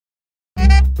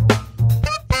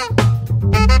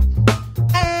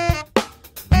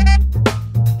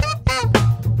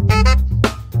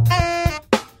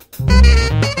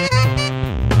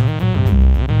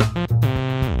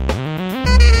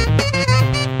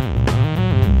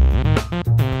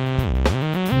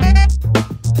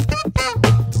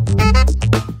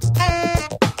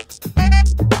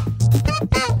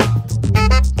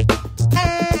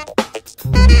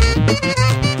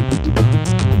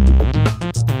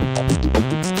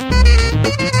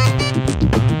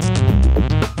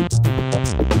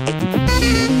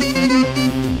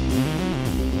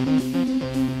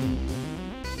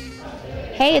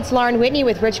it's Lauren Whitney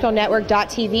with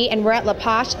Network.tv, and we're at La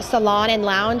Poche Salon and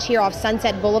Lounge here off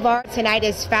Sunset Boulevard. Tonight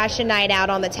is fashion night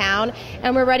out on the town,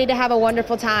 and we're ready to have a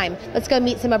wonderful time. Let's go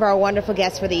meet some of our wonderful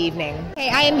guests for the evening. Hey,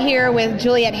 I am here with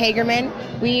Juliette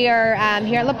Hagerman. We are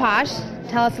here at La Poche.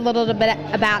 Tell us a little bit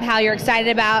about how you're excited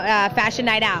about fashion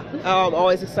night out. Oh, I'm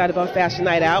always excited about fashion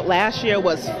night out. Last year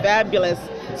was fabulous,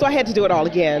 so I had to do it all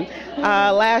again.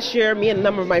 Last year, me and a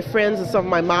number of my friends and some of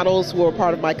my models who were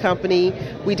part of my company,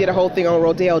 we did a whole thing on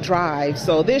Rodeo Drive.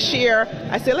 So this year,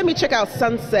 I said, let me check out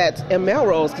Sunset and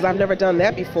Melrose, because I've never done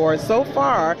that before. And so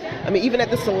far, I mean, even at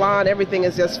the salon, everything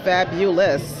is just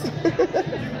fabulous.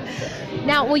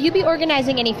 Now, will you be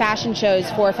organizing any fashion shows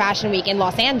for Fashion Week in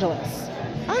Los Angeles?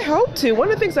 I hope to. One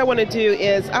of the things I want to do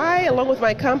is along with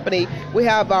my company, we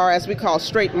have our, as we call,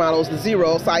 straight models, the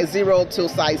size 0 to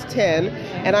size 10,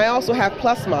 and I also have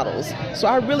plus models. So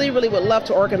I really, really would love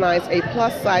to organize a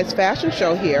plus size fashion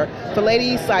show here for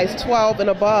ladies size 12 and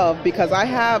above, because I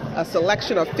have a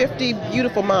selection of 50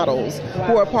 beautiful models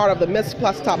who are part of the Miss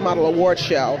Plus Top Model Award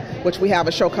Show, which we have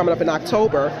a show coming up in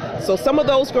October. So some of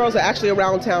those girls are actually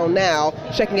around town now,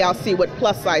 checking out, see what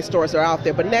plus size stores are out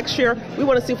there. But next year, we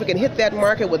want to see if we can hit that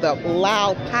market with a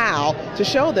loud pow to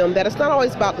show them that it's not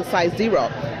always about the size 0,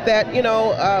 that, you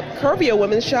know, curvier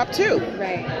women shop too.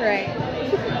 Right.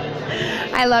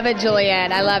 I love it,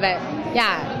 Juliette. I love it.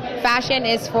 Yeah, fashion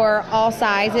is for all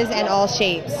sizes and all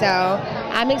shapes. So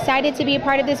I'm excited to be a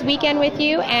part of this weekend with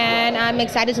you, and I'm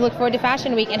excited to look forward to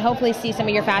Fashion Week and hopefully see some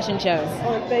of your fashion shows.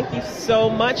 Oh, thank you so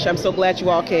much. I'm so glad you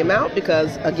all came out,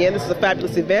 because, again, this is a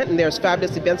fabulous event, and there's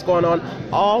fabulous events going on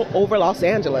all over Los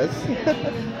Angeles.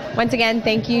 Once again,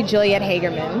 thank you, Juliette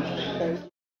Hagerman.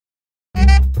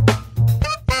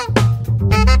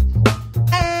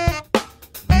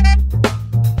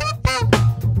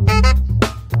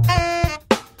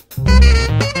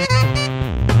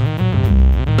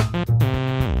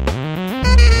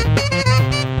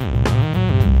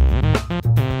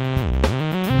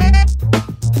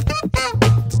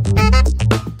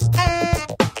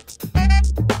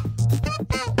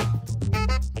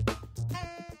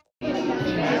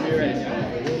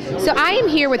 So I am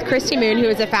here with Christy Moon, who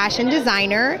is a fashion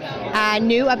designer,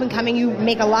 new, up and coming. You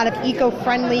make a lot of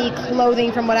eco-friendly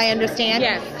clothing, from what I understand.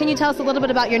 Yes. Can you tell us a little bit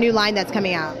about your new line that's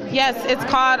coming out? Yes, it's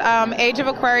called Age of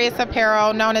Aquarius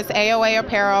Apparel, known as AOA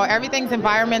Apparel. Everything's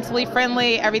environmentally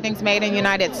friendly. Everything's made in the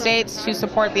United States to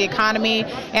support the economy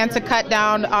and to cut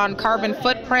down on carbon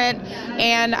footprint.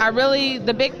 And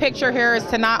the big picture here is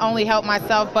to not only help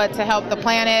myself, but to help the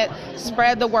planet,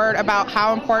 spread the word about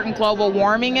how important global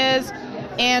warming is,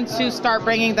 and to start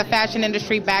bringing the fashion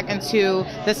industry back into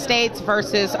the States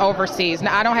versus overseas.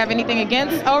 Now, I don't have anything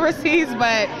against overseas,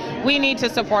 but we need to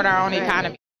support our own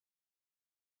economy.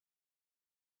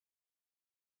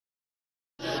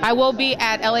 I will be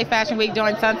at LA Fashion Week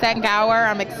doing Sunset and Gower.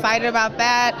 I'm excited about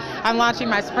that. I'm launching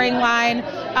my spring line.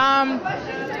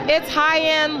 It's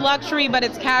high-end luxury, but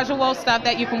it's casual stuff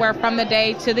that you can wear from the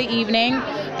day to the evening.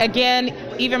 Again,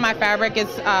 even my fabric is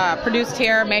produced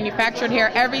here, manufactured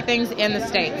here. Everything's in the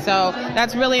States. So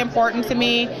that's really important to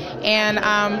me. And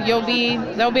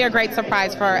there'll be a great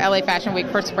surprise for LA Fashion Week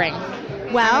for spring.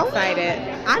 Well, I'm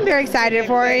excited. I'm very excited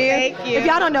for you. Thank you. If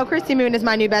y'all don't know, Christy Moon is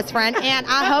my new best friend, and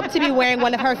I hope to be wearing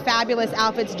one of her fabulous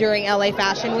outfits during LA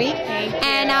Fashion Week. Thank you.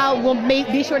 And we'll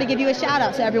be sure to give you a shout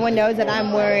out so everyone knows that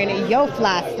I'm wearing Yo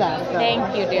Fly stuff. So.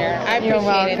 Thank you, dear. I You're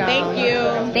appreciate it. welcome. Thank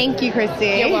you. Thank you, Christy.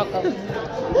 You're welcome.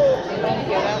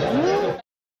 Thank you.